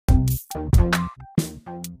Hello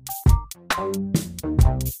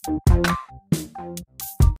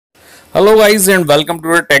guys and welcome to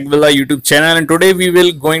the TECHVILLA YouTube channel, and today we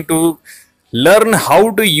will going to learn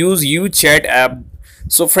how to use Uchat app.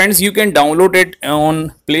 So friends, you can download it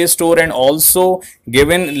on Play Store, and also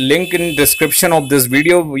given link in description of this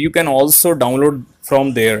video, you can also download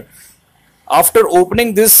from there. After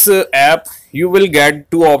opening this app, you will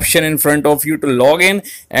get two options in front of you to log in,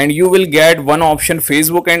 and you will get one option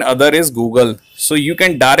Facebook and other is Google. So you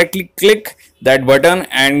can directly click that button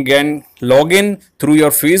and can log in through your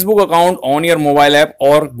Facebook account on your mobile app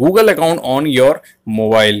or Google account on your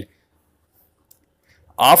mobile.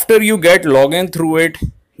 After you get login through it,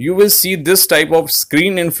 you will see this type of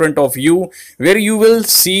screen in front of you where you will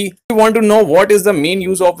see, if you want to know what is the main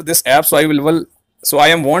use of this app, so I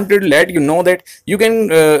am wanted to let you know that you can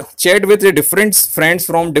chat with different friends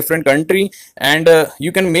from different country, and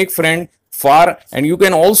you can make friend far, and you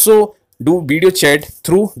can also do video chat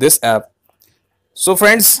through this app. So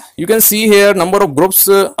friends, you can see here number of groups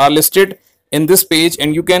are listed in this page,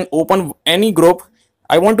 and you can open any group.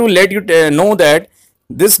 I want to let you know that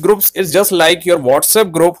this groups is just like your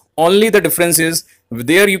WhatsApp group, only the difference is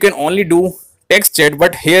there you can only do text chat,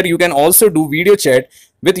 but here you can also do video chat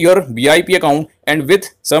with your VIP account and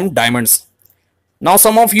with some diamonds. Now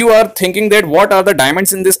some of you are thinking that what are the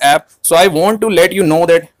diamonds in this app. So I want to let you know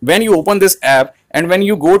that when you open this app and when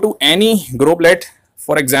you go to any group,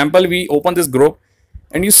 for example we open this group,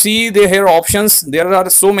 and you see here options, there are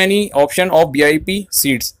so many options of VIP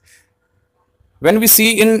seats. When we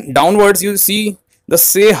see in downwards, you see the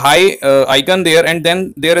say hi icon there, and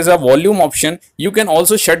then there is a volume option. You can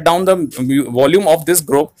also shut down the volume of this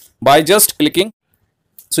group by just clicking.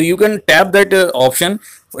 So you can tap that option.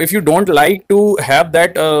 If you don't like to have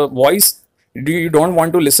that voice, you don't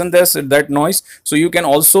want to listen that noise, so you can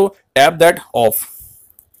also tap that off.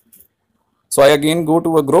 So I again go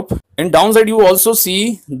to a group, and downside you also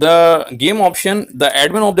see the game option. The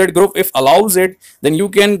admin of that group, if allows it, then you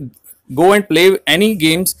can go and play any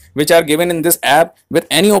games which are given in this app with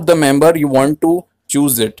any of the member you want to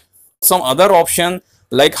choose it. Some other option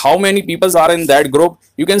like how many people are in that group,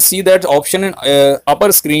 you can see that option in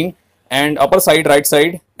upper screen and upper side right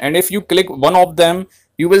side, and if you click one of them,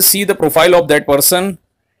 you will see the profile of that person,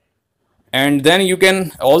 and then you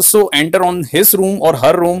can also enter on his room or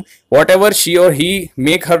her room, whatever she or he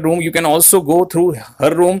make her room. You can also go through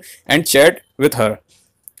her room and chat with her.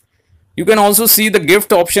 You can also see the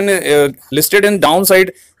gift option listed in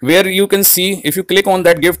downside, where you can see if you click on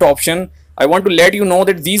that gift option, I want to let you know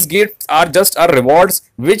that these gifts are just rewards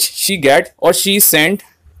which she get or she sent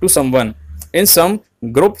to someone in some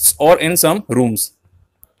groups or in some rooms.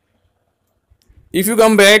 If you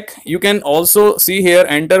come back, you can also see here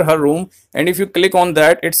enter her room, and if you click on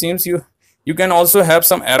that, it seems you can also have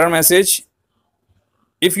some error message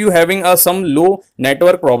if you having some low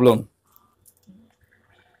network problem.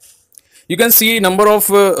 You can see number of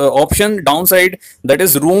option downside, that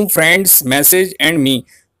is room, friends, message and me.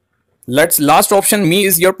 Last option me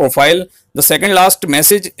is your profile. The second last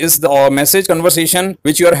message is the message conversation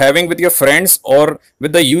which you are having with your friends or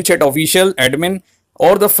with the Uchat official admin,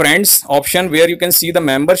 or the friends option where you can see the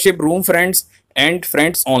membership, room, friends and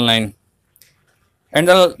friends online. And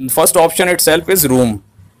the first option itself is room.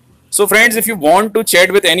 So friends, if you want to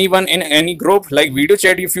chat with anyone in any group, like video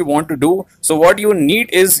chat if you want to do, so what you need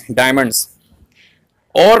is diamonds,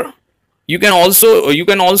 or you can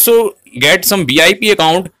also get some VIP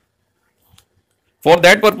account. For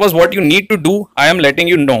that purpose, what you need to do, I am letting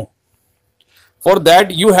you know. For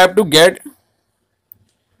that you have to get,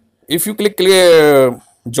 if you click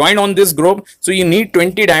join on this group, so you need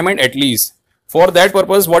 20 diamond at least. For that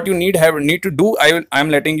purpose, what you need to do, I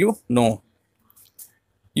am letting you know.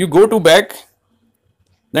 You go to back,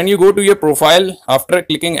 then you go to your profile. After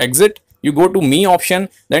clicking exit, you go to me option,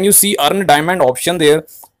 then you see earn diamond option there.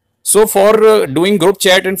 So for doing group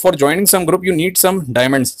chat and for joining some group, you need some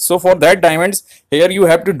diamonds. So for that diamonds, here you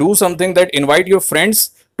have to do something, that invite your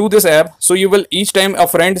friends to this app. So you will, each time a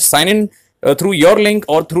friend sign in through your link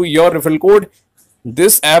or through your referral code,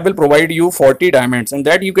 this app will provide you 40 diamonds, and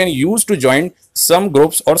that you can use to join some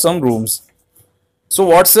groups or some rooms. So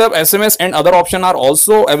WhatsApp, SMS and other options are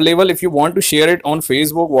also available if you want to share it on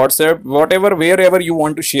Facebook, WhatsApp, whatever, wherever you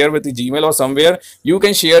want to share with the Gmail or somewhere, you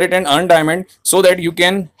can share it and earn diamond so that you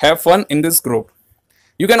can have fun in this group.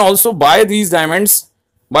 You can also buy these diamonds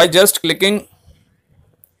by just clicking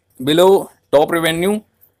below top revenue.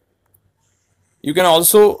 You can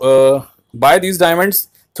also buy these diamonds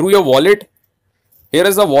through your wallet. Here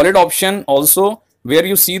is the wallet option also, where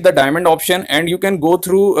you see the diamond option, and you can go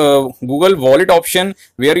through Google wallet option,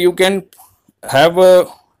 where you can have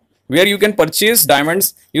where you can purchase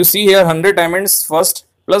diamonds. You see here 100 diamonds first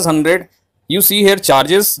plus 100. You see here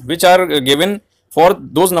charges which are given for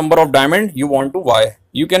those number of diamond you want to buy.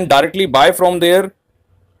 You can directly buy from there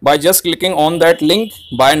by just clicking on that link,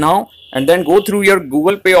 buy now, and then go through your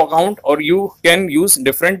Google Pay account, or you can use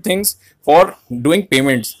different things for doing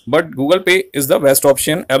payments, but Google Pay is the best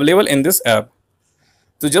option available in this app.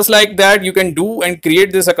 So just like that, you can do and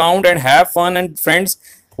create this account and have fun and friends.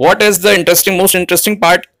 What is the most interesting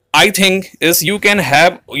part, I think, is you can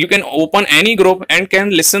open any group and can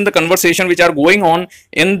listen the conversation which are going on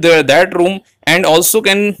in that room, and also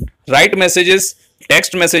can write messages,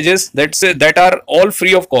 text messages that are all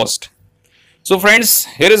free of cost. So friends,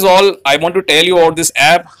 here is all I want to tell you about this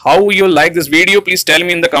app. How you like this video, please tell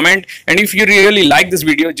me in the comment. And if you really like this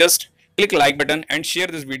video, just click like button and share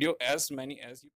this video as many as you